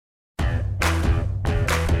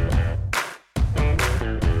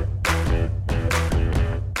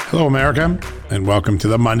Hello, America, and welcome to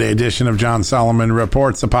the Monday edition of John Solomon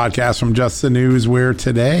Reports, the podcast from Just the News, where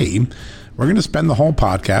today we're going to spend the whole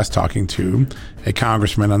podcast talking to a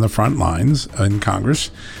congressman on the front lines in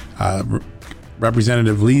Congress,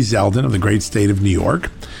 Representative Lee Zeldin of the great state of New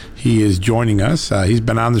York. He is joining us. He's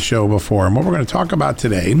been on the show before, and what we're going to talk about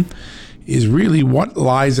today is really what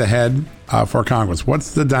lies ahead for Congress.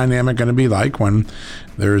 What's the dynamic going to be like when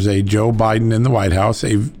there's a Joe Biden in the White House,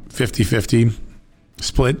 a 50-50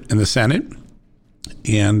 split in the Senate,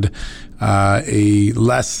 and a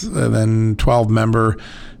less than 12-member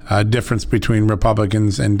difference between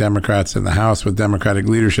Republicans and Democrats in the House, with Democratic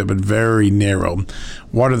leadership, but very narrow.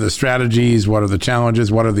 What are the strategies? What are the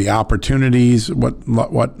challenges? What are the opportunities?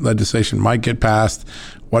 What legislation might get passed?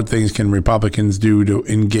 What things can Republicans do to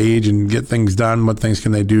engage and get things done? What things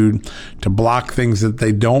can they do to block things that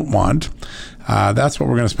they don't want? That's what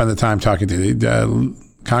we're going to spend the time talking to.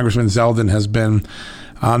 Congressman Zeldin has been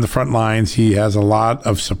on the front lines. He has a lot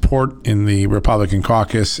of support in the Republican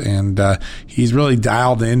caucus, and he's really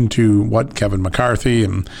dialed into what Kevin McCarthy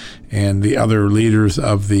and the other leaders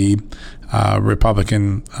of the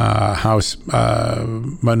Republican House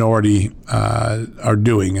minority are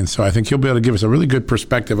doing. And so I think he'll be able to give us a really good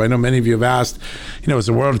perspective. I know many of you have asked, is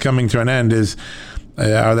the world coming to an end?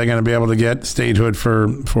 Are they going to be able to get statehood for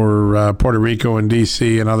Puerto Rico and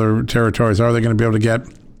D.C. and other territories? Are they going to be able to get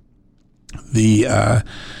the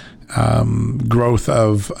growth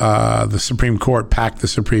of the Supreme Court, pack the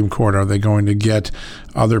Supreme Court? Are they going to get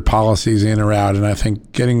other policies in or out? And I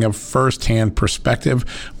think getting a firsthand perspective,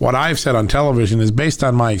 what I've said on television is based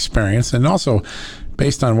on my experience and also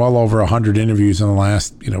based on well over 100 interviews in the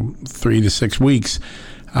last 3 to 6 weeks.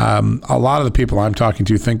 A lot of the people I'm talking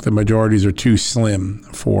to think the majorities are too slim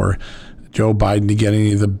for Joe Biden to get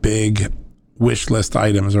any of the big wish list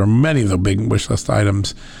items, or many of the big wish list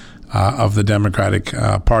items of the Democratic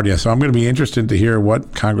Party. So I'm going to be interested to hear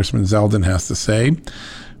what Congressman Zeldin has to say,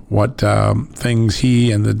 what things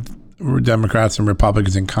he and the Democrats and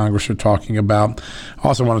Republicans in Congress are talking about. I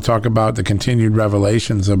also want to talk about the continued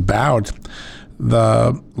revelations about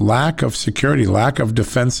the lack of security, lack of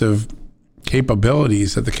defensive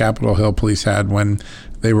capabilities that the Capitol Hill police had when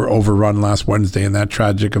they were overrun last Wednesday in that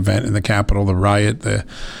tragic event in the Capitol, the riot, the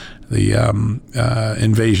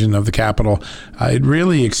invasion of the Capitol. It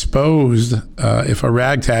really exposed, if a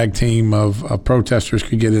ragtag team of protesters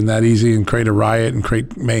could get in that easy and create a riot and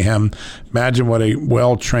create mayhem, imagine what a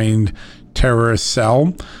well-trained terrorist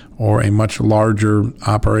cell or a much larger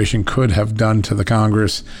operation could have done to the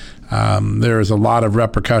Congress. There is a lot of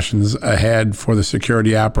repercussions ahead for the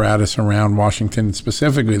security apparatus around Washington,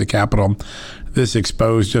 specifically the Capitol. This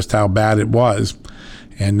exposed just how bad it was.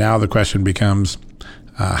 And now the question becomes,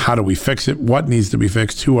 how do we fix it? What needs to be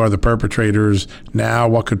fixed? Who are the perpetrators now?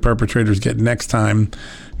 What could perpetrators get next time?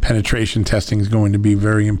 Penetration testing is going to be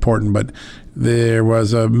very important, but there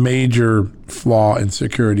was a major flaw in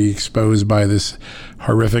security exposed by this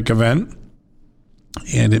horrific event.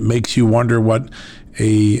 And it makes you wonder what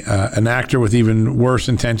an actor with even worse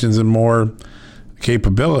intentions and more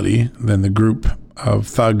capability than the group of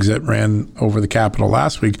thugs that ran over the Capitol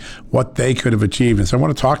last week, what they could have achieved. And so I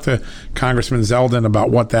want to talk to Congressman Zeldin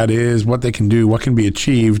about what that is, what they can do, what can be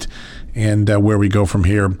achieved, and where we go from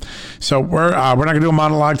here. So we're not going to do a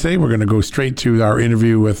monologue today. We're going to go straight to our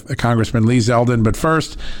interview with Congressman Lee Zeldin. But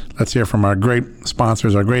first, let's hear from our great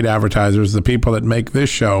sponsors, our great advertisers, the people that make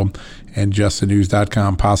this show and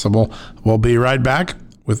justthenews.com possible. We'll be right back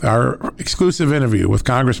with our exclusive interview with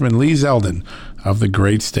Congressman Lee Zeldin of the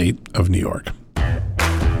great state of New York.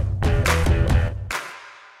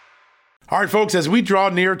 All right, folks, as we draw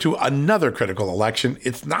near to another critical election,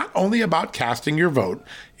 it's not only about casting your vote,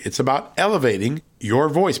 it's about elevating your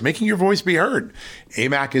voice, making your voice be heard.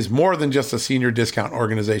 AMAC is more than just a senior discount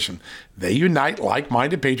organization. They unite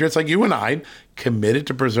like-minded patriots like you and I, committed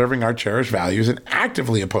to preserving our cherished values and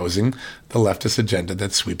actively opposing the leftist agenda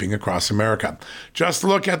that's sweeping across America. Just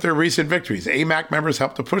look at their recent victories. AMAC members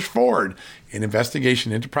helped to push forward an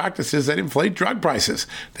investigation into practices that inflate drug prices.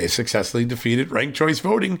 They successfully defeated ranked choice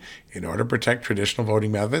voting in order to protect traditional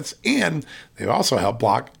voting methods, and they've also helped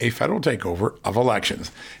block a federal takeover of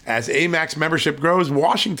elections. As AMAC's membership grows,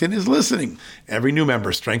 Washington is listening. Every new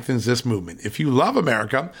member strengthens this movement. If you love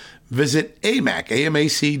America, visit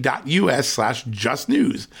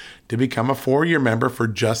amac.us/justnews to become a 4-year member for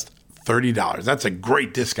just $30. That's a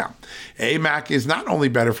great discount. AMAC is not only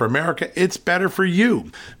better for America, it's better for you.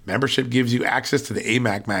 Membership gives you access to the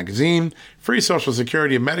AMAC magazine, free Social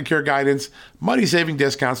Security and Medicare guidance, money-saving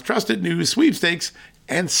discounts, trusted news, sweepstakes,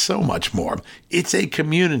 and so much more. It's a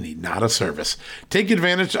community, not a service. Take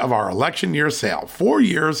advantage of our election year sale, 4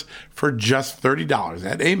 years for just $30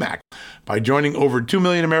 at AMAC. By joining over 2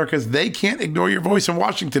 million Americans, they can't ignore your voice in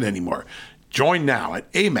Washington anymore. Join now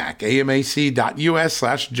at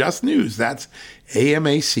amac.us/justnews. That's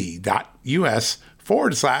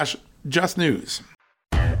amac.us/justnews.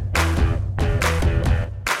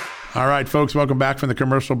 All right, folks, welcome back from the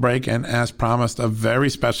commercial break. And as promised, a very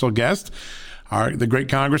special guest, the great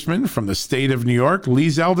congressman from the state of New York, Lee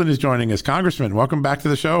Zeldin, is joining us. Congressman, welcome back to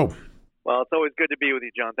the show. Well, it's always good to be with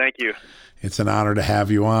you, John. Thank you. It's an honor to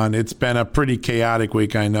have you on. It's been a pretty chaotic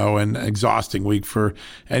week, I know, and exhausting week for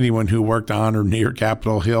anyone who worked on or near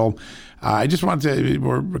Capitol Hill. I just wanted to,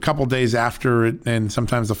 we're a couple days after it, and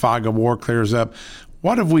sometimes the fog of war clears up.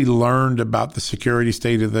 What have we learned about the security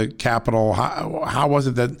state of the Capitol? How was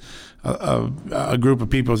it that a group of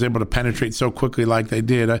people was able to penetrate so quickly like they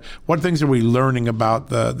did? What things are we learning about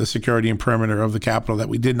the security and perimeter of the Capitol that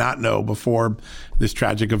we did not know before this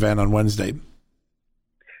tragic event on Wednesday?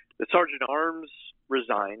 The Sergeant at Arms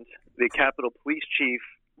resigned. The Capitol Police Chief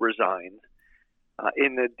resigned.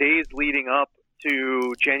 In the days leading up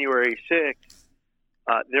to January 6th,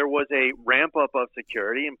 there was a ramp up of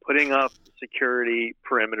security and putting up security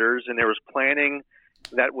perimeters, and there was planning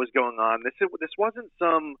that was going on. This wasn't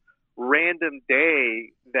some random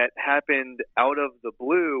day that happened out of the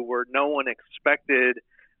blue where no one expected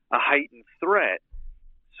a heightened threat.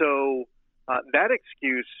 So that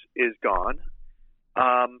excuse is gone.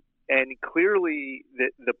 And clearly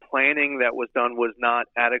the planning that was done was not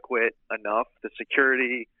adequate enough. The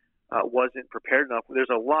security wasn't prepared enough. There's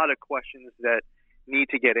a lot of questions that need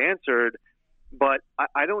to get answered, but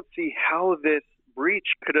I don't see how this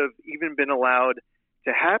breach could have even been allowed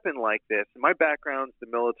to happen like this. My background's the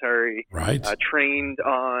military, right. Trained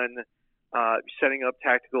on setting up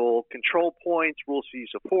tactical control points, rules for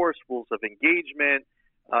use of force, rules of engagement,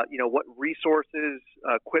 what resources,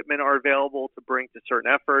 equipment are available to bring to certain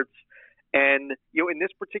efforts. And, in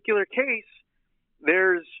this particular case,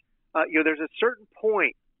 there's a certain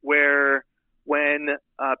point where when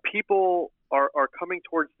people are coming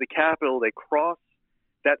towards the Capitol, they cross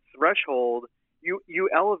that threshold, you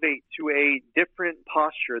elevate to a different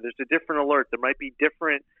posture. There's a different alert. There might be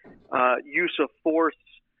different use of force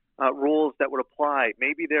rules that would apply.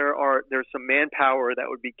 Maybe there's some manpower that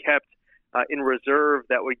would be kept in reserve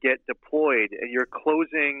that would get deployed, and you're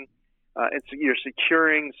closing and so you're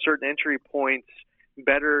securing certain entry points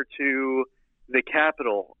better to the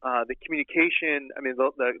Capitol. The communication,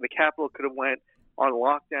 the Capitol could have went on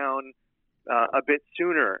lockdown a bit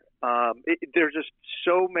sooner. There's just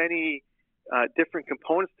so many different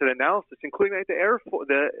components to the analysis, including like the Air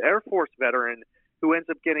Force veteran who ends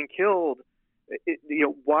up getting killed.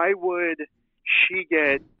 Why would she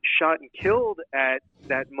get shot and killed at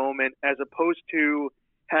that moment as opposed to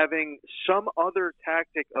having some other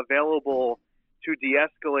tactic available to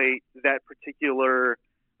de-escalate that particular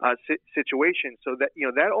situation? So that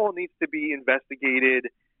that all needs to be investigated,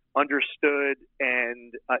 understood,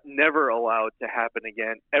 and never allowed to happen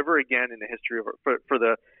again, ever again in the history of for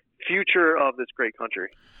the future of this great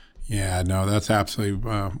country. Yeah, no, that's absolutely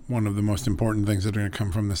one of the most important things that are going to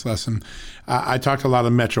come from this lesson. I talked to a lot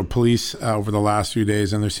of Metro Police over the last few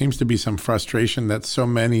days, and there seems to be some frustration that so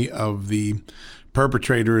many of the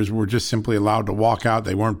perpetrators were just simply allowed to walk out.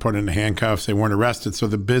 They weren't put in handcuffs. They weren't arrested. So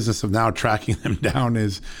the business of now tracking them down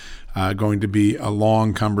is going to be a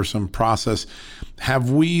long, cumbersome process.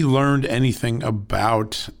 Have we learned anything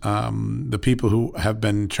about the people who have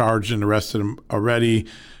been charged and arrested already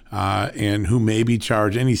and who may be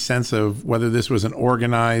charged? Any sense of whether this was an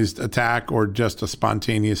organized attack or just a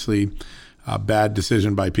spontaneously bad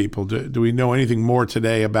decision by people? Do we know anything more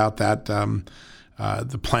today about that,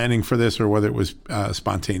 the planning for this, or whether it was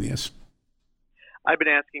spontaneous? I've been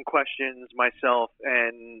asking questions myself,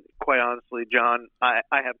 and quite honestly, John, I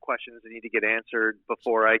have questions that need to get answered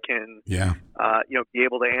before I can, be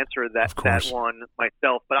able to answer that one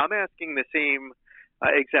myself. But I'm asking the same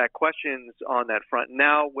exact questions on that front.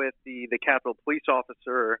 Now with the Capitol Police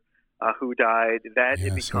officer who died, that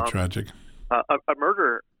it becomes so tragic. A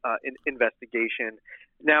murder investigation.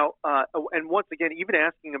 Now, and once again, even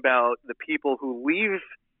asking about the people who leave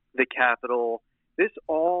the Capitol, this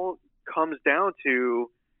all comes down to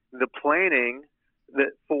the planning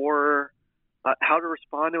for how to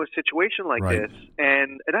respond to a situation like this.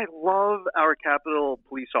 And I love our Capitol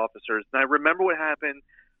police officers. And I remember what happened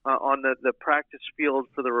on the practice field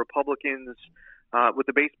for the Republicans with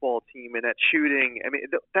the baseball team and that shooting. I mean,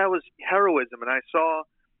 that was heroism. And I saw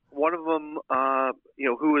one of them,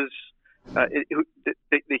 who was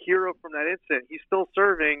the hero from that incident. He's still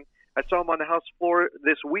serving, I saw them on the House floor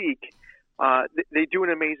this week. They do an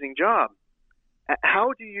amazing job.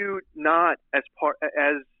 How do you not, as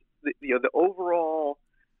the overall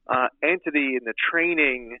entity and the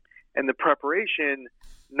training and the preparation,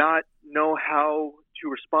 not know how to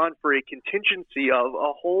respond for a contingency of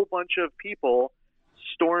a whole bunch of people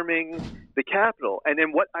storming the Capitol? And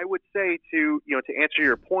then what I would say to answer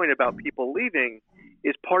your point about people leaving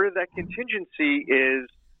is part of that contingency is,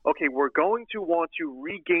 okay, we're going to want to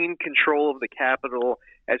regain control of the Capitol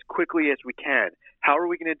as quickly as we can. How are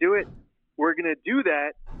we going to do it? We're going to do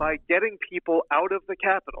that by getting people out of the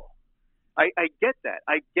Capitol. I get that.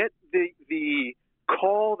 I get the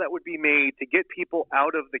call that would be made to get people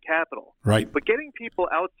out of the Capitol. Right. But getting people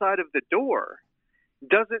outside of the door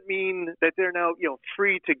doesn't mean that they're now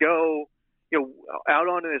free to go out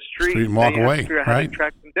onto the street and walk away. Figure out how to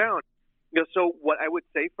track them down. So what I would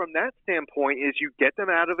say from that standpoint is you get them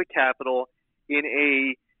out of the Capitol in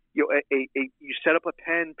a you set up a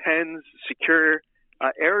pens secure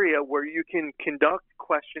area where you can conduct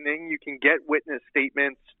questioning, you can get witness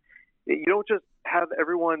statements. You don't just have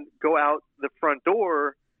everyone go out the front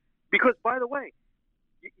door, because, by the way,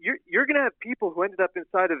 you're going to have people who ended up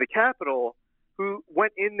inside of the Capitol who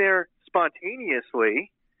went in there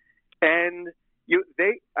spontaneously, and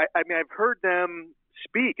I've heard them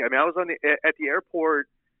speak. I was at the airport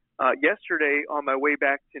yesterday on my way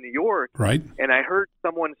back to New York, right, and I heard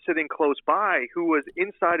someone sitting close by who was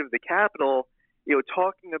inside of the Capitol,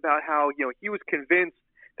 talking about how he was convinced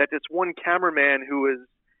that this one cameraman who was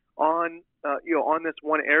on this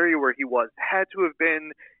one area where he was had to have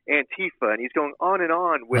been Antifa, and he's going on and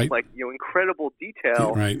on with incredible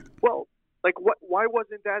detail. Right. Well, why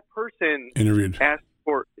wasn't that person interviewed, asked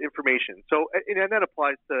for information? So, and that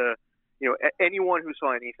applies to anyone who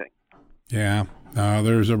saw anything. Yeah,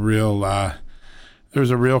 there's a real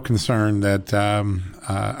concern that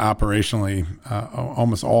operationally,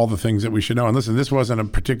 almost all the things that we should know. And listen, this wasn't a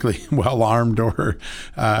particularly well-armed or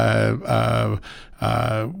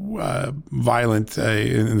violent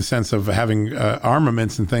in the sense of having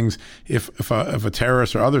armaments and things. If a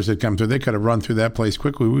terrorist or others had come through, they could have run through that place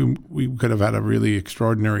quickly. We could have had a really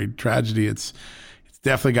extraordinary tragedy. It's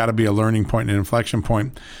definitely got to be a learning point and an inflection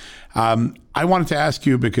point. I wanted to ask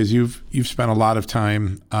you, because you've spent a lot of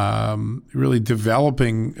time really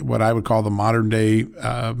developing what I would call the modern day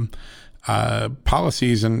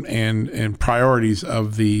policies and priorities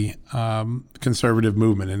of the conservative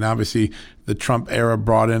movement. And obviously the Trump era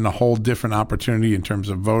brought in a whole different opportunity in terms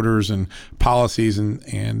of voters and policies.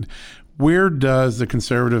 And where does the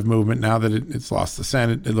conservative movement, now that it's lost the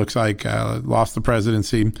Senate, it looks like lost the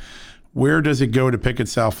presidency, where does it go to pick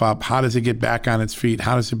itself up? How does it get back on its feet?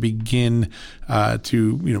 How does it begin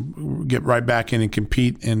to get right back in and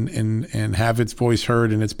compete and have its voice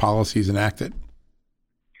heard and its policies enacted?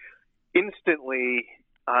 Instantly,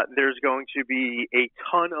 there's going to be a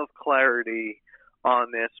ton of clarity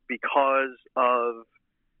on this because of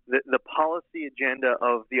the policy agenda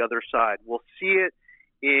of the other side. We'll see it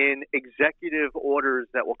in executive orders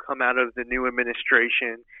that will come out of the new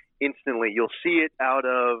administration instantly. You'll see it out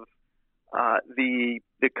of the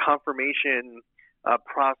confirmation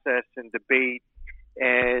process and debate,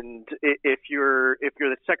 and if you're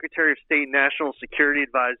the Secretary of State and National Security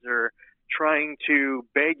Advisor trying to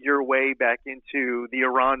beg your way back into the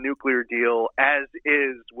Iran nuclear deal as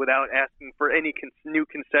is without asking for any new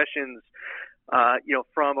concessions,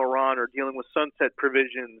 from Iran, or dealing with sunset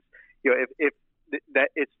provisions, if that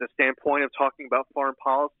it's the standpoint of talking about foreign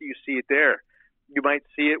policy, you see it there. You might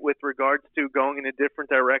see it with regards to going in a different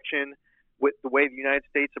direction with the way the United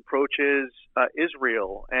States approaches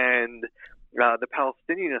Israel and the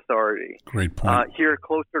Palestinian Authority. Great point. Here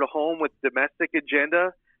closer to home with domestic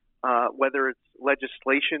agenda, whether it's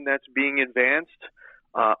legislation that's being advanced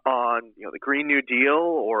on the Green New Deal,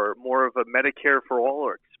 or more of a Medicare for all,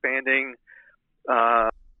 or expanding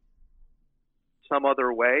some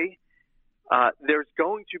other way. There's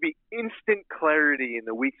going to be instant clarity in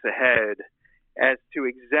the weeks ahead as to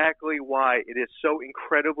exactly why it is so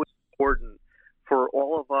incredibly important for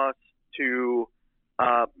all of us to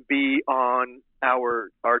be on our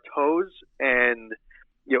toes and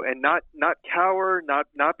not cower,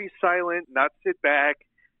 not be silent, not sit back.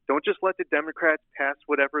 Don't just let the Democrats pass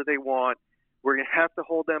whatever they want. We're going to have to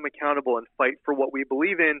hold them accountable and fight for what we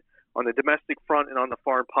believe in on the domestic front and on the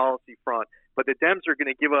foreign policy front. But the Dems are going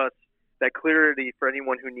to give us that clarity for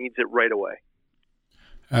anyone who needs it right away.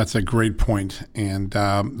 That's a great point. And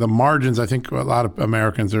the margins, I think a lot of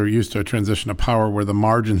Americans are used to a transition of power where the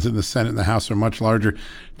margins in the Senate and the House are much larger.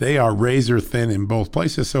 They are razor thin in both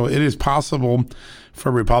places. So it is possible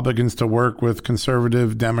for Republicans to work with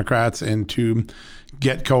conservative Democrats and to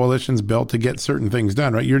get coalitions built to get certain things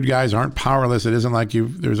done, right? Your guys aren't powerless. It isn't like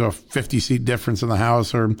there's a 50-seat difference in the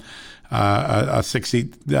House or a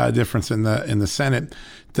 6-seat difference in the Senate.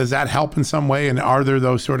 Does that help in some way? And are there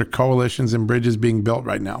those sort of coalitions and bridges being built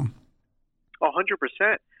right now?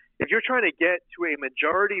 100%. If you're trying to get to a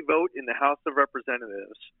majority vote in the House of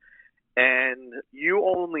Representatives and you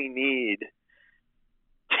only need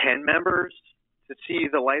 10 members to see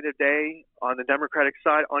the light of day on the Democratic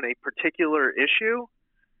side on a particular issue,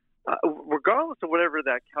 regardless of whatever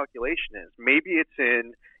that calculation is, maybe it's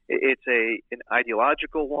an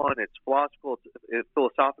ideological one, it's philosophical,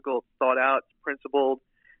 it's thought out, it's principled,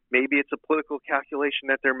 maybe it's a political calculation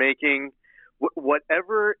that they're making.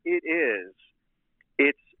 Whatever it is,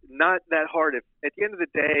 it's not that hard. If at the end of the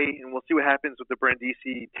day, and we'll see what happens with the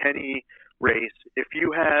Brindisi-Tenney race, if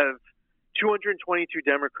you have 222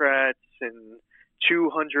 Democrats and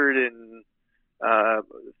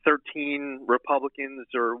 213 Republicans,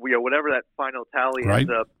 or whatever that final tally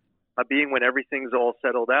ends up being when everything's all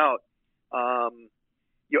settled out. And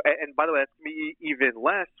by the way, that's going to be even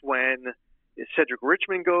less when Cedric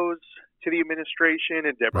Richmond goes to the administration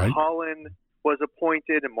and Deborah Haaland was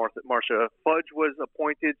appointed and Marcia Fudge was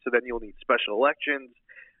appointed. So then you'll need special elections.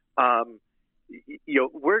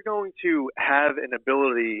 We're going to have an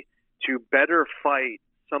ability to better fight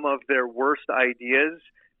some of their worst ideas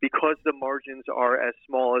because the margins are as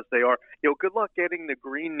small as they are. Good luck getting the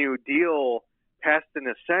Green New Deal passed in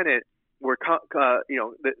the Senate, where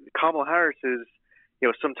Kamala Harris is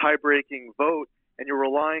some tie-breaking vote, and you're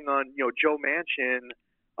relying on Joe Manchin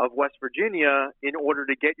of West Virginia in order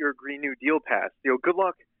to get your Green New Deal passed. Good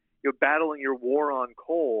luck battling your war on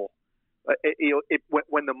coal.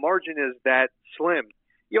 When the margin is that slim,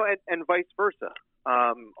 and vice versa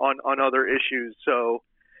on other issues. So.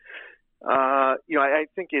 I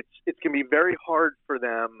think it's going to be very hard for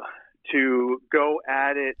them to go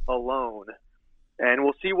at it alone, and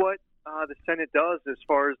we'll see what the Senate does as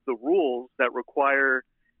far as the rules that require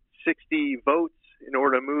 60 votes in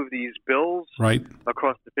order to move these bills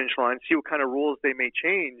across the finish line. See what kind of rules they may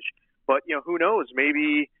change, but who knows?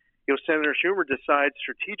 Maybe Senator Schumer decides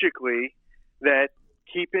strategically that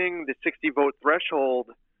keeping the 60 vote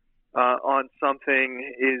threshold on something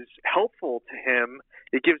is helpful to him.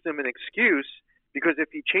 It gives him an excuse, because if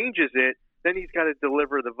he changes it, then he's got to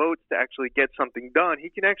deliver the votes to actually get something done. He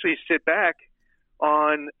can actually sit back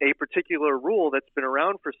on a particular rule that's been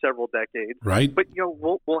around for several decades. Right. But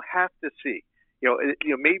we'll have to see.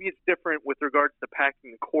 Maybe it's different with regards to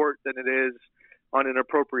packing the court than it is on an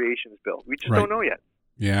appropriations bill. We just don't know yet.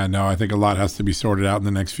 Yeah, no, I think a lot has to be sorted out in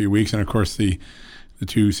the next few weeks, and of course the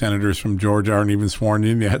two senators from Georgia aren't even sworn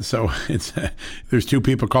in yet, so there's two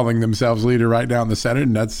people calling themselves leader right now in the Senate,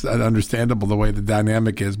 and that's understandable the way the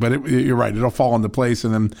dynamic is. But you're right; it'll fall into place,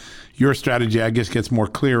 and then your strategy, I guess, gets more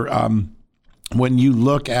clear. When you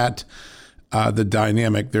look at the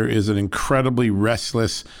dynamic, there is an incredibly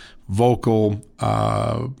restless, vocal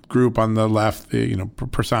group on the left,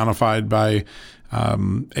 personified by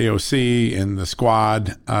AOC and the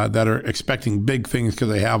squad that are expecting big things because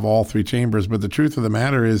they have all three chambers. But the truth of the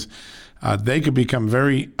matter is they could become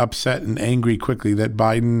very upset and angry quickly that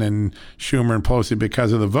Biden and Schumer and Pelosi,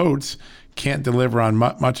 because of the votes, can't deliver on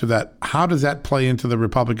much of that. How does that play into the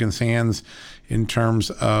Republicans' hands in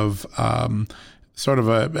terms of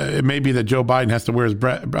it may be that Joe Biden has to wear his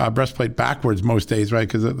breastplate backwards most days, right?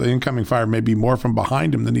 Because the incoming fire may be more from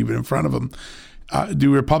behind him than even in front of him.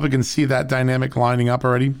 Do Republicans see that dynamic lining up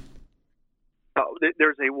already?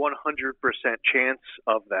 There's a 100% chance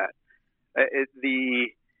of that.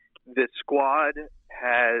 The squad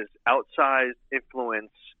has outsized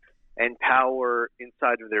influence and power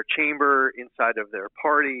inside of their chamber, inside of their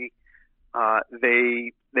party.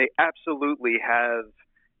 They absolutely have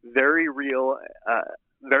very real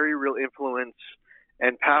influence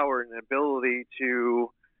and power and ability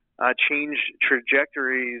to change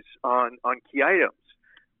trajectories on key items.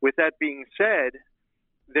 With that being said,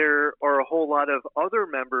 there are a whole lot of other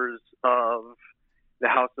members of the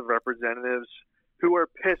House of Representatives who are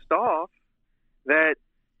pissed off that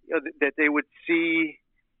that they would see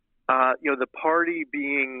the party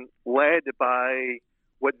being led by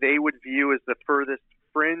what they would view as the furthest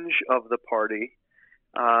fringe of the party.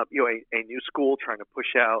 A new school trying to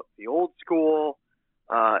push out the old school,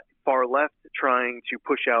 far left trying to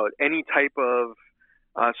push out any type of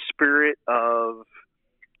spirit of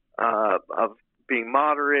being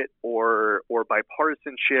moderate or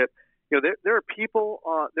bipartisanship. There are people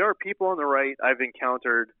on the right I've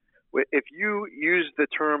encountered. If you use the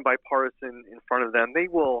term bipartisan in front of them, they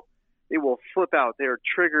will flip out. They are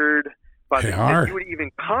triggered about They this, are. that you would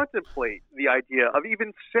even contemplate the idea of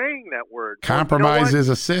even saying that word. Compromise is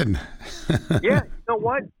a sin. Yeah, you know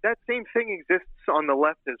what? That same thing exists on the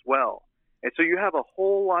left as well. And so you have a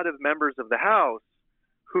whole lot of members of the House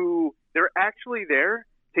who they're actually there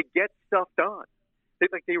to get stuff done.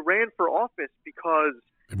 They ran for office because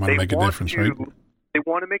they want to make a difference, right? They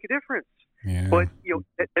want to make a difference. Yeah. But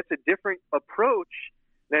that's a different approach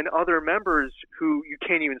than other members who you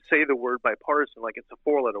can't even say the word bipartisan, like it's a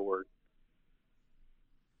 4-letter word.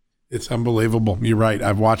 It's unbelievable. You're right.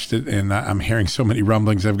 I've watched it, and I'm hearing so many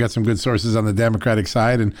rumblings. I've got some good sources on the Democratic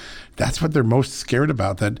side, and that's what they're most scared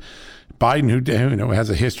about, that Biden, who has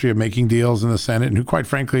a history of making deals in the Senate, and who, quite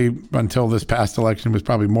frankly, until this past election, was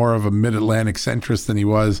probably more of a mid-Atlantic centrist than he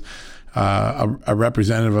was a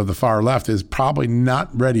representative of the far left, is probably not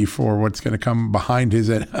ready for what's going to come behind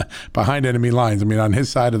enemy lines. I mean, on his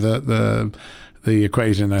side of the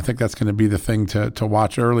equation, I think that's going to be the thing to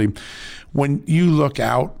watch early. When you look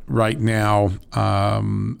out right now,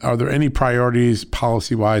 are there any priorities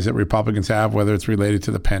policy-wise that Republicans have, whether it's related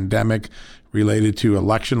to the pandemic, related to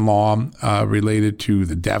election law, related to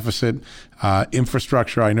the deficit,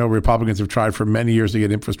 infrastructure? I know Republicans have tried for many years to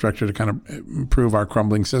get infrastructure to kind of improve our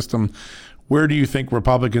crumbling system. Where do you think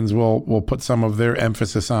Republicans will put some of their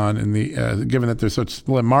emphasis on, in the given that there's such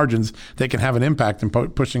slim margins, they can have an impact in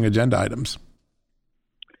pushing agenda items?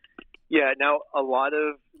 Yeah, now a lot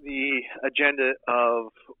of the agenda of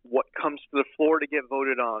what comes to the floor to get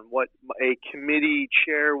voted on, what a committee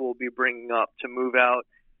chair will be bringing up to move out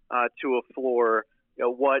to a floor,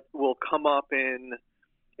 what will come up in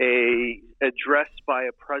a address by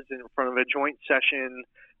a president in front of a joint session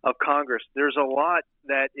of Congress. There's a lot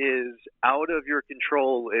that is out of your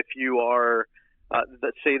control if you are,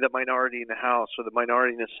 let's say, the minority in the House or the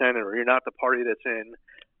minority in the Senate, or you're not the party that's in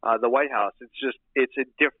the White House. It's a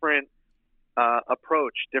different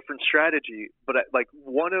approach, different strategy. But like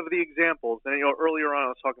one of the examples, and earlier on I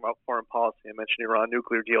was talking about foreign policy. I mentioned Iran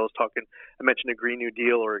nuclear deal. I mentioned a Green New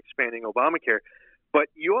Deal or expanding Obamacare. But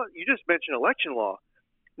you just mentioned election law.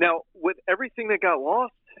 Now, with everything that got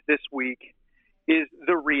lost this week is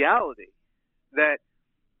the reality that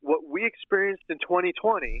what we experienced in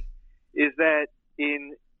 2020 is that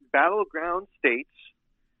in battleground states,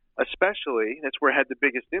 especially, that's where it had the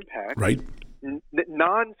biggest impact. Right.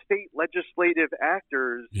 Non-state legislative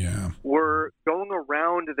actors were going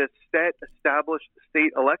around the established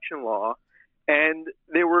state election law, and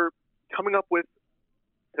they were coming up with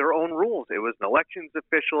their own rules. It was an elections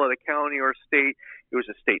official at a county or a state. It was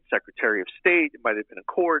a state secretary of state. It might have been a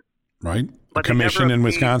court. Right. A commission in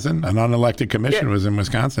Wisconsin, an unelected commission was in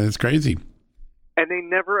Wisconsin. It's crazy. And they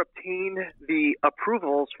never obtained the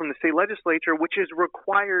approvals from the state legislature, which is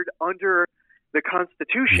required under the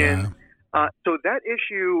Constitution. Yeah. So that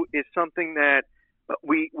issue is something that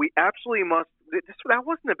we absolutely must. That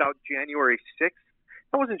wasn't about January 6th.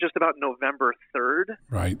 That wasn't just about November 3rd,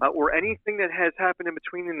 right? Or anything that has happened in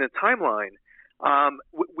between in the timeline.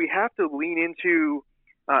 We have to lean into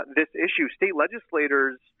this issue. State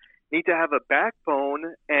legislators need to have a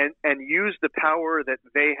backbone and use the power that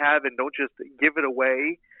they have, and don't just give it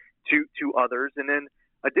away to others. And then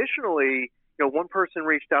additionally, one person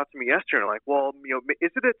reached out to me yesterday, like, well,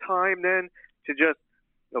 is it a time then to just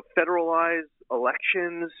federalize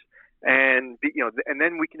elections and and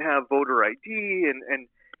then we can have voter ID and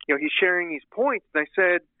he's sharing these points. And I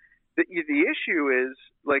said that the issue is,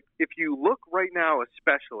 like, if you look right now,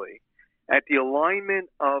 especially at the alignment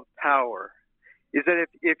of power, is that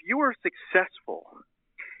if you are successful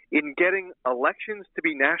in getting elections to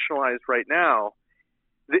be nationalized right now,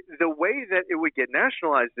 the way that it would get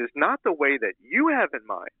nationalized is not the way that you have in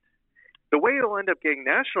mind. The way it'll end up getting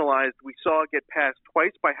nationalized, we saw it get passed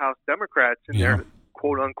twice by House Democrats in their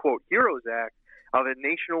quote-unquote HEROES Act of a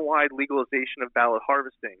nationwide legalization of ballot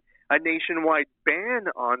harvesting, a nationwide ban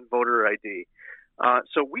on voter ID.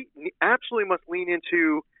 So we absolutely must lean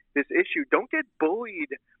into this issue. Don't get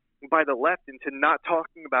bullied by the left into not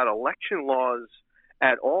talking about election laws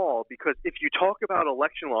at all, because if you talk about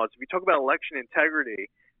election laws, if you talk about election integrity,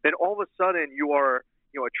 then all of a sudden you are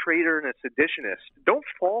a traitor and a seditionist. Don't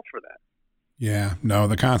fall for that. Yeah, no,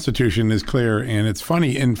 the Constitution is clear. And it's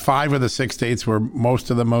funny, in 5 of the 6 states where most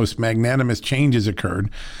of the most magnanimous changes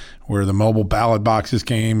occurred, where the mobile ballot boxes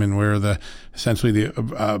came and where essentially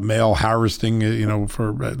the mail harvesting,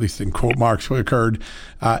 for at least in quote marks, occurred,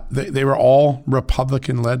 they were all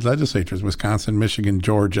Republican-led legislatures: Wisconsin, Michigan,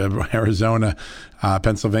 Georgia, Arizona,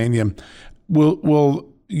 Pennsylvania. Will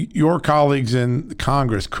your colleagues in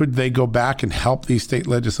Congress, could they go back and help these state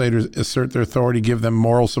legislators assert their authority, give them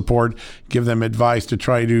moral support, give them advice to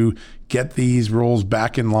try to get these rules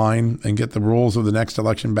back in line and get the rules of the next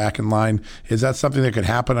election back in line? Is that something that could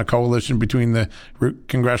happen, a coalition between the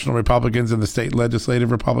congressional Republicans and the state legislative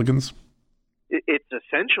Republicans? It's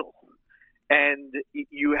essential. And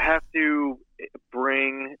you have to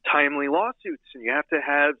bring timely lawsuits, and you have to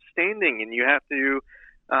have standing, and you have to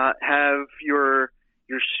have your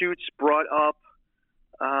suits brought up.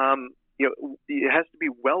 It has to be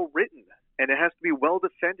well written, and it has to be well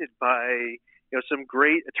defended by some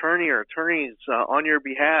great attorneys on your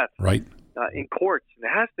behalf, right, in courts.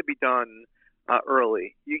 And it has to be done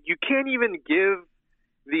early. You can't even give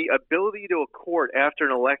the ability to a court after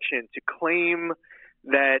an election to claim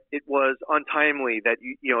that it was untimely, that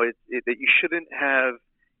that you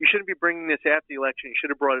shouldn't be bringing this after the election. You should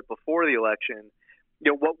have brought it before the election.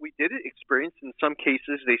 What we did experience in some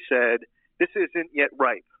cases, they said this isn't yet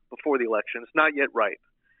ripe before the election. It's not yet ripe,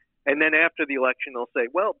 and then after the election, they'll say,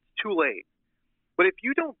 well, it's too late. But if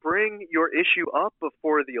you don't bring your issue up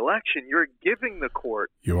before the election, you're giving the court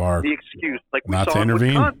the excuse, like we saw in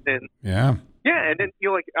Wisconsin. Yeah, and then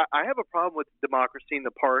I have a problem with Democracy in the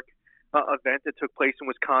Park event that took place in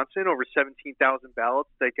Wisconsin. Over 17,000 ballots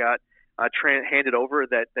that got handed over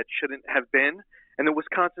that shouldn't have been. And the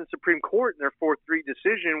Wisconsin Supreme Court, in their 4-3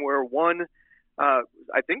 decision, where one, I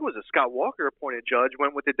think it was a Scott Walker appointed judge,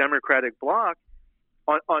 went with the Democratic bloc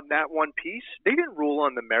on that one piece. They didn't rule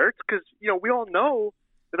on the merits because, we all know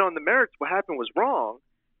that on the merits what happened was wrong.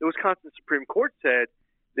 The Wisconsin Supreme Court said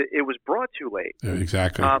that it was brought too late.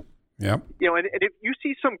 Exactly. Yep. And if you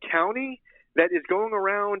see some county that is going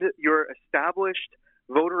around your established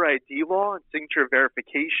voter ID law and signature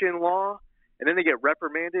verification law, and then they get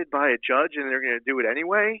reprimanded by a judge and they're going to do it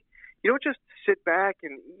anyway, you don't just sit back.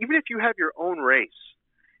 And even if you have your own race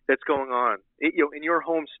that's going on, in your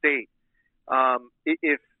home state,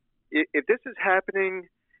 if this is happening,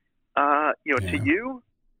 to you,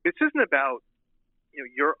 this isn't about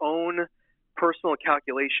your own personal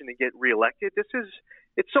calculation to get reelected.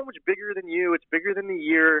 It's so much bigger than you. It's bigger than the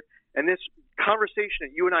year. And this conversation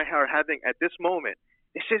that you and I are having at this moment,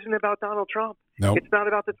 this isn't about Donald Trump. Nope. It's not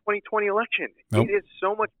about the 2020 election. Nope. It is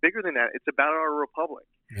so much bigger than that. It's about our republic.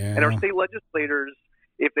 Yeah. And our state legislators,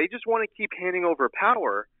 if they just want to keep handing over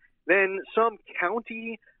power, then some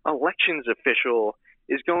county elections official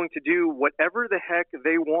is going to do whatever the heck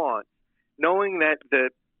they want, knowing that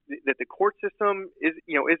the court system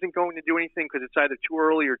isn't going to do anything because it's either too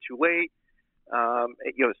early or too late.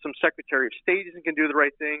 Some Secretary of State isn't going to do the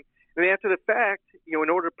right thing. And after the fact, in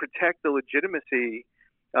order to protect the legitimacy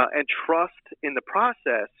and trust in the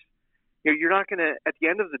process, you're not going to at the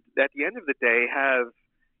end of the day have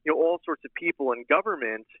all sorts of people in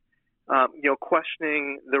government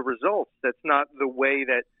questioning the results. That's not the way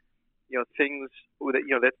that things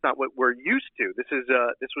that's not what we're used to. This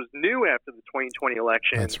was new after the 2020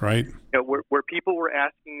 election. That's right. Where people were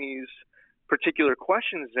asking these particular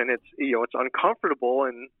questions, and it's uncomfortable,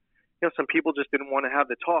 and some people just didn't want to have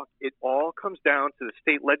the talk. It all comes down to the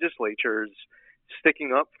state legislatures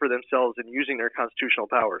sticking up for themselves and using their constitutional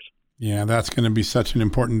powers. Yeah, that's going to be such an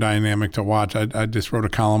important dynamic to watch. I just wrote a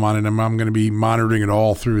column on it, and I'm going to be monitoring it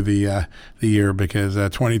all through the year, because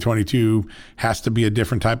 2022 has to be a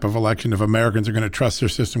different type of election if Americans are going to trust their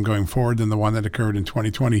system going forward than the one that occurred in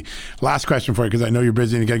 2020. Last question for you, because I know you're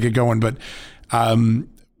busy and you got to get going, but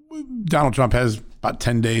Donald Trump has about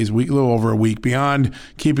 10 days, a little over a week, beyond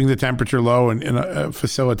keeping the temperature low and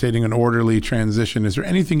facilitating an orderly transition. Is there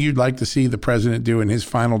anything you'd like to see the president do in his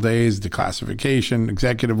final days, declassification,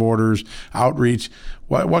 executive orders, outreach?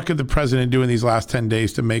 What could the president do in these last 10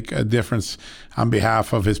 days to make a difference on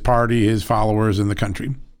behalf of his party, his followers, and the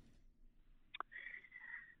country?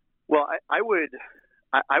 Well, I would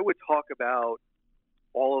talk about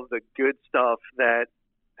all of the good stuff that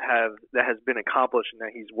has been accomplished and that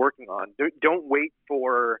he's working on. Don't wait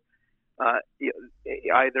for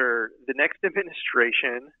either the next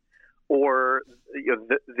administration or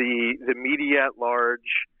the media at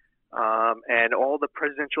large and all the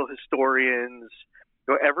presidential historians,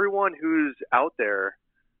 everyone who's out there,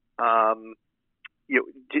 to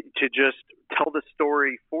just tell the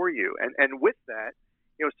story for you. And with that,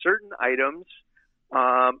 certain items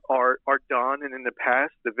are done, and in the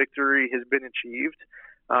past the victory has been achieved.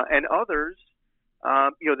 And others,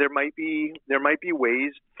 there might be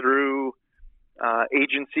ways through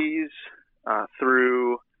agencies,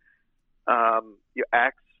 through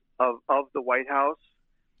acts of the White House,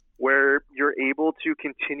 where you're able to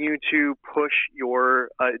continue to push your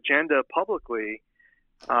agenda publicly.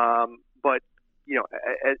 But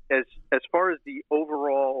as far as the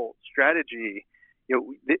overall strategy,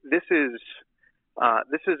 this is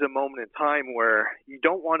a moment in time where you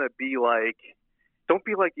don't want to don't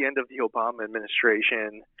be like the end of the Obama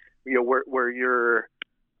administration, where you're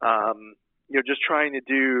just trying to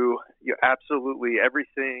do absolutely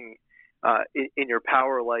everything in your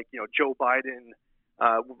power. Like Joe Biden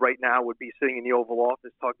right now would be sitting in the Oval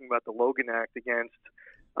Office talking about the Logan Act against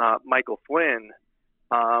Michael Flynn.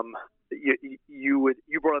 You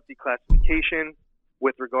brought up declassification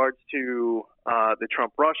with regards to the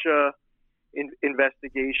Trump-Russia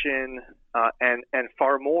investigation and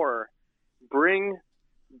far more. Bring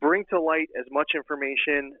to light as much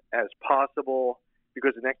information as possible,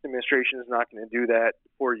 because the next administration is not going to do that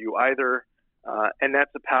for you either. And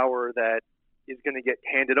that's a power that is going to get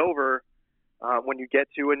handed over when you get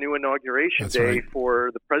to a new inauguration day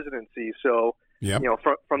for the presidency. So,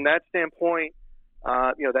 from that standpoint,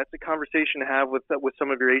 that's a conversation to have with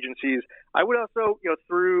some of your agencies. I would also,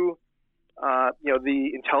 through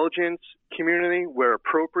the intelligence community where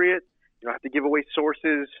appropriate, you don't have to give away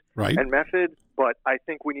sources and methods, but I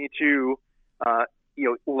think we need to,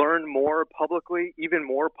 learn more publicly, even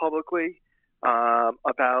more publicly,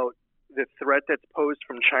 about the threat that's posed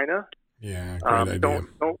from China. Yeah, great idea.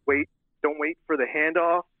 Don't wait for the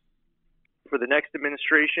handoff for the next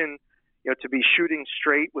administration, to be shooting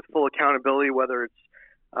straight with full accountability, whether it's,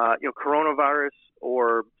 coronavirus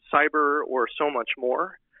or cyber or so much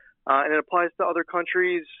more. And it applies to other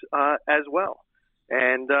countries as well.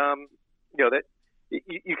 And, that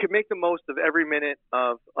you can make the most of every minute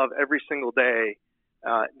of every single day.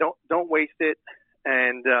 Don't waste it.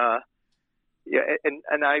 And I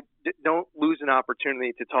don't lose an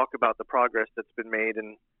opportunity to talk about the progress that's been made.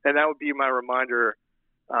 And that would be my reminder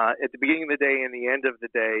at the beginning of the day and the end of the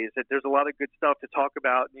day, is that there's a lot of good stuff to talk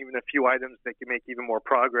about, and even a few items that can make even more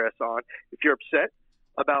progress on. If you're upset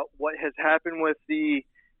about what has happened with the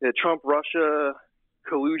Trump-Russia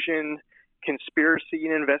collusion, conspiracy,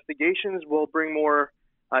 and investigations, we'll bring more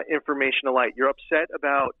information to light. You're upset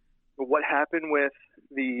about what happened with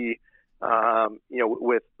the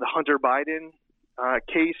with the Hunter Biden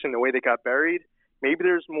case and the way they got buried. Maybe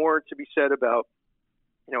there's more to be said about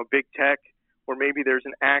big tech, or maybe there's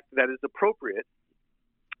an act that is appropriate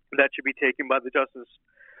that should be taken by the Justice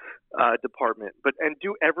Department. And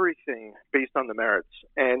do everything based on the merits.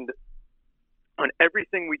 And on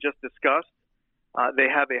everything we just discussed, they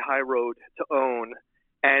have a high road to own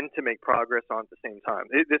and to make progress on at the same time.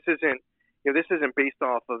 This isn't based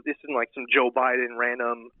off of, this isn't like some Joe Biden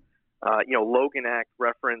random, Logan Act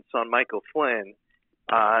reference on Michael Flynn.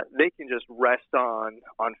 They can just rest on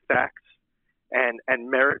facts and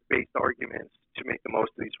merit-based arguments to make the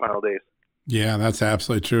most of these final days. Yeah, that's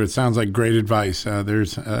absolutely true. It sounds like great advice.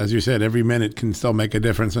 There's, as you said, every minute can still make a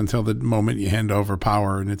difference until the moment you hand over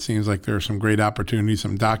power. And it seems like there are some great opportunities,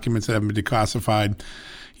 some documents that haven't been declassified.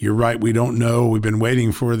 You're right. We don't know. We've been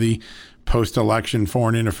waiting for the post-election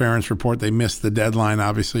foreign interference report. They missed the deadline,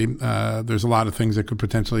 obviously. There's a lot of things that could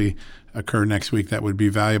potentially occur next week that would be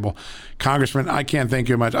valuable. Congressman, I can't thank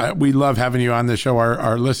you much. We love having you on the show.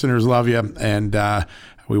 Our listeners love you. And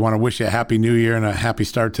we want to wish you a happy new year and a happy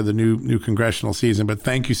start to the new congressional season. But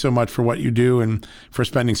thank you so much for what you do and for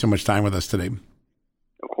spending so much time with us today.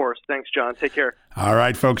 Of course. Thanks, John. Take care. All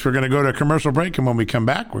right, folks, we're going to go to a commercial break. And when we come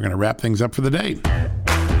back, we're going to wrap things up for the day.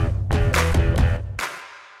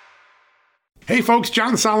 Hey folks,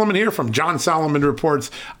 John Solomon here from John Solomon Reports.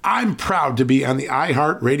 I'm proud to be on the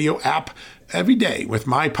iHeartRadio app every day with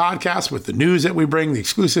my podcast, with the news that we bring, the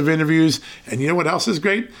exclusive interviews. And you know what else is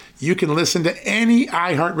great? You can listen to any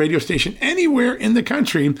iHeartRadio station anywhere in the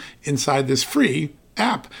country inside this free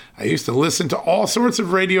app. I used to listen to all sorts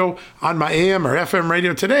of radio on my AM or FM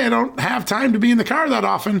radio. Today, I don't have time to be in the car that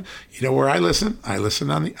often. You know where I listen? I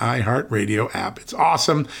listen on the iHeartRadio app. It's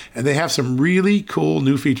awesome, and they have some really cool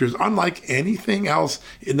new features, unlike anything else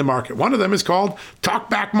in the market. One of them is called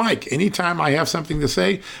Talkback Mic. Anytime I have something to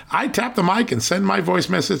say, I tap the mic and send my voice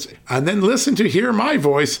message, and then listen to hear my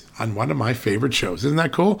voice on one of my favorite shows. Isn't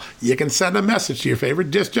that cool? You can send a message to your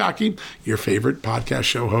favorite disc jockey, your favorite podcast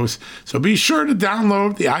show host. So be sure to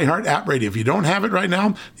download the iHeart app radio. If you don't have it right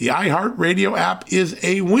now, the iHeart Radio app is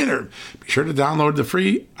a winner. Be sure to download the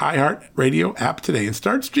free iHeart Radio app today and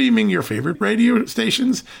start streaming your favorite radio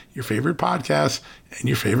stations, your favorite podcasts, and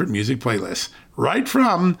your favorite music playlists right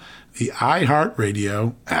from the iHeart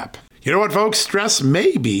Radio app. You know what, folks? Stress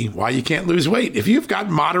may be why you can't lose weight. If you've got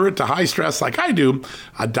moderate to high stress like I do,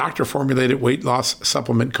 a doctor-formulated weight loss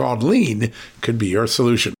supplement called Lean could be your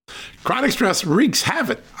solution. Chronic stress wreaks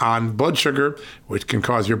havoc on blood sugar, which can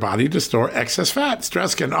cause your body to store excess fat.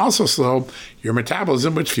 Stress can also slow your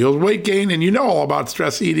metabolism, which fuels weight gain. And you know all about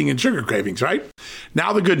stress eating and sugar cravings, right?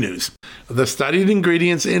 Now the good news. The studied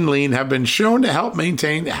ingredients in lean have been shown to help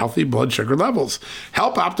maintain healthy blood sugar levels,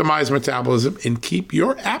 help optimize metabolism, and keep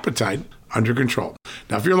your appetite under control.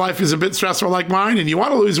 Now, if your life is a bit stressful like mine and you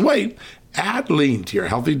want to lose weight, add lean to your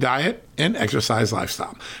healthy diet and exercise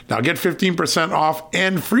lifestyle. Now get 15% off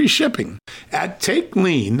and free shipping at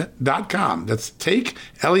takelean.com. That's take,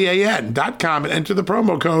 Lean.com, and enter the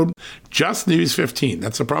promo code JustNews15.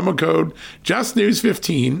 That's the promo code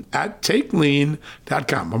JustNews15 at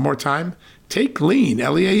takelean.com. One more time,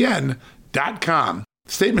 takelean, Lean.com.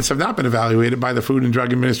 Statements have not been evaluated by the Food and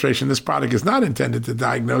Drug Administration. This product is not intended to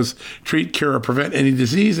diagnose, treat, cure, or prevent any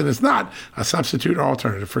disease, and is not a substitute or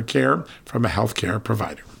alternative for care from a healthcare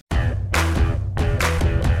provider.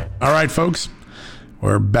 All right, folks,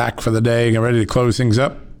 we're back for the day and ready to close things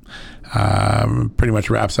up. Pretty much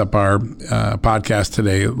wraps up our podcast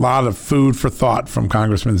today. A lot of food for thought from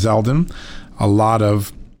Congressman Zeldin. A lot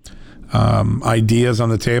of ideas on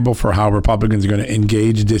the table for how Republicans are going to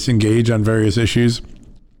engage, disengage on various issues,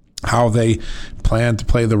 how they plan to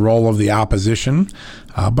play the role of the opposition,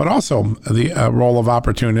 but also the role of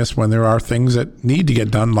opportunists when there are things that need to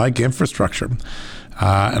get done, like infrastructure.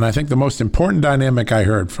 And I think the most important dynamic I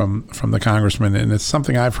heard from the congressman, and it's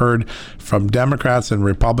something I've heard from Democrats and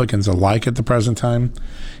Republicans alike at the present time,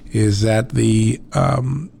 is that the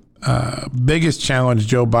biggest challenge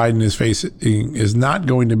Joe Biden is facing is not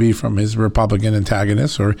going to be from his Republican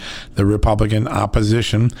antagonists or the Republican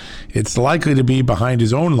opposition. It's likely to be behind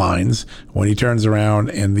his own lines when he turns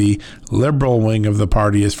around and the liberal wing of the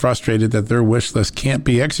party is frustrated that their wish list can't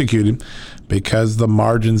be executed because the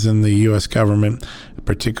margins in the U.S. government,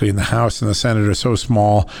 particularly in the House and the Senate, are so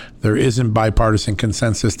small, there isn't bipartisan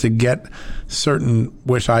consensus to get certain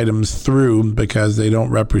wish items through because they don't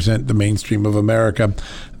represent the mainstream of America.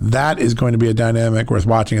 That is going to be a dynamic worth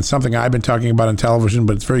watching. It's something I've been talking about on television,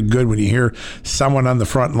 but it's very good when you hear someone on the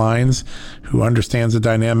front lines who understands the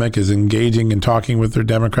dynamic, is engaging and talking with their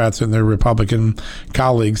Democrats and their Republican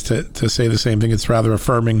colleagues to say the same thing. It's rather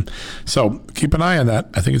affirming. So keep an eye on that.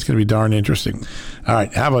 I think it's going to be darn interesting. All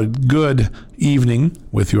right. Have a good evening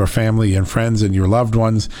with your family and friends and your loved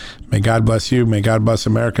ones. May God bless you. May God bless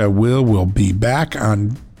America. We'll be back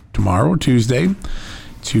on tomorrow, Tuesday,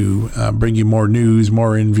 to bring you more news,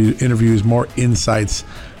 more interviews, more insights,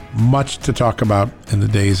 much to talk about in the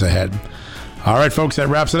days ahead. All right, folks, that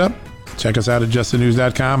wraps it up. Check us out at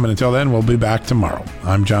justthenews.com. And until then, we'll be back tomorrow.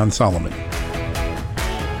 I'm John Solomon.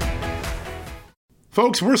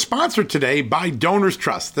 Folks, we're sponsored today by Donors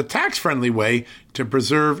Trust, the tax-friendly way to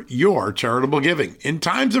preserve your charitable giving. In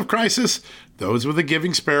times of crisis, those with a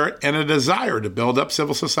giving spirit and a desire to build up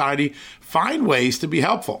civil society find ways to be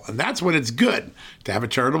helpful. And that's when it's good to have a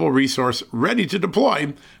charitable resource ready to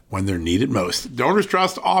deploy when they're needed most. Donors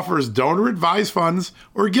Trust offers donor-advised funds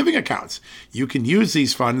or giving accounts. You can use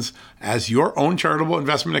these funds as your own charitable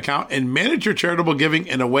investment account and manage your charitable giving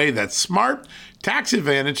in a way that's smart,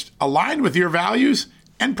 tax-advantaged, aligned with your values,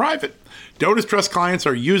 and private. Donors Trust clients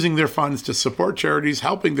are using their funds to support charities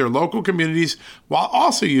helping their local communities while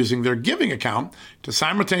also using their giving account to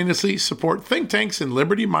simultaneously support think tanks and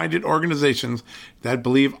liberty-minded organizations that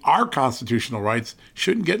believe our constitutional rights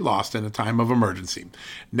shouldn't get lost in a time of emergency.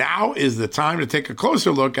 Now is the time to take a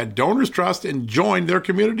closer look at Donors Trust and join their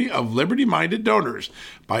community of liberty-minded donors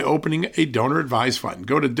by opening a donor-advised fund.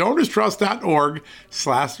 Go to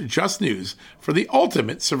donorstrust.org/justnews for the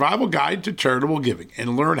ultimate survival guide to charitable giving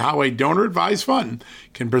and learn how a donor-advised fund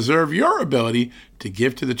can preserve your ability to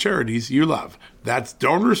give to the charities you love. That's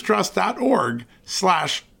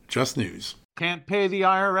donorstrust.org/justnews. Can't pay the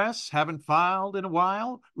IRS? Haven't filed in a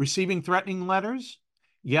while? Receiving threatening letters?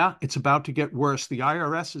 Yeah, it's about to get worse. The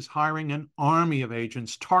IRS is hiring an army of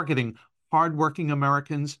agents targeting hardworking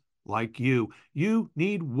Americans like you. You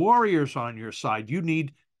need warriors on your side. You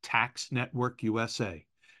need Tax Network USA.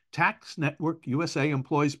 Tax Network USA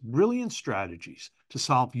employs brilliant strategies to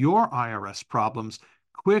solve your IRS problems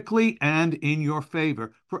quickly and in your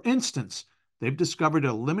favor. For instance, they've discovered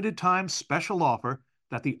a limited-time special offer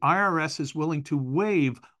that the IRS is willing to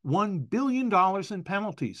waive $1 billion in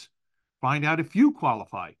penalties. Find out if you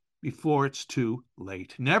qualify before it's too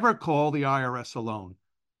late. Never call the IRS alone.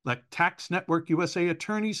 Let Tax Network USA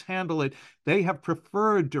attorneys handle it. They have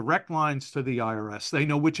preferred direct lines to the IRS. They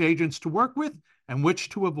know which agents to work with and which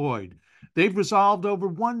to avoid. They've resolved over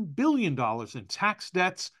 $1 billion in tax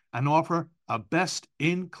debts and offer a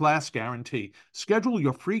best-in-class guarantee. Schedule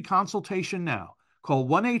your free consultation now. Call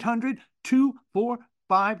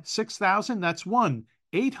 1-800-245-6000. That's 1-800-245-6000.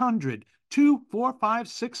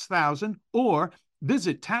 800-245-6000 or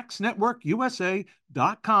visit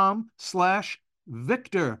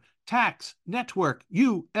taxnetworkusa.com/Victor.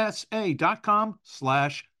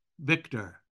 taxnetworkusa.com/Victor.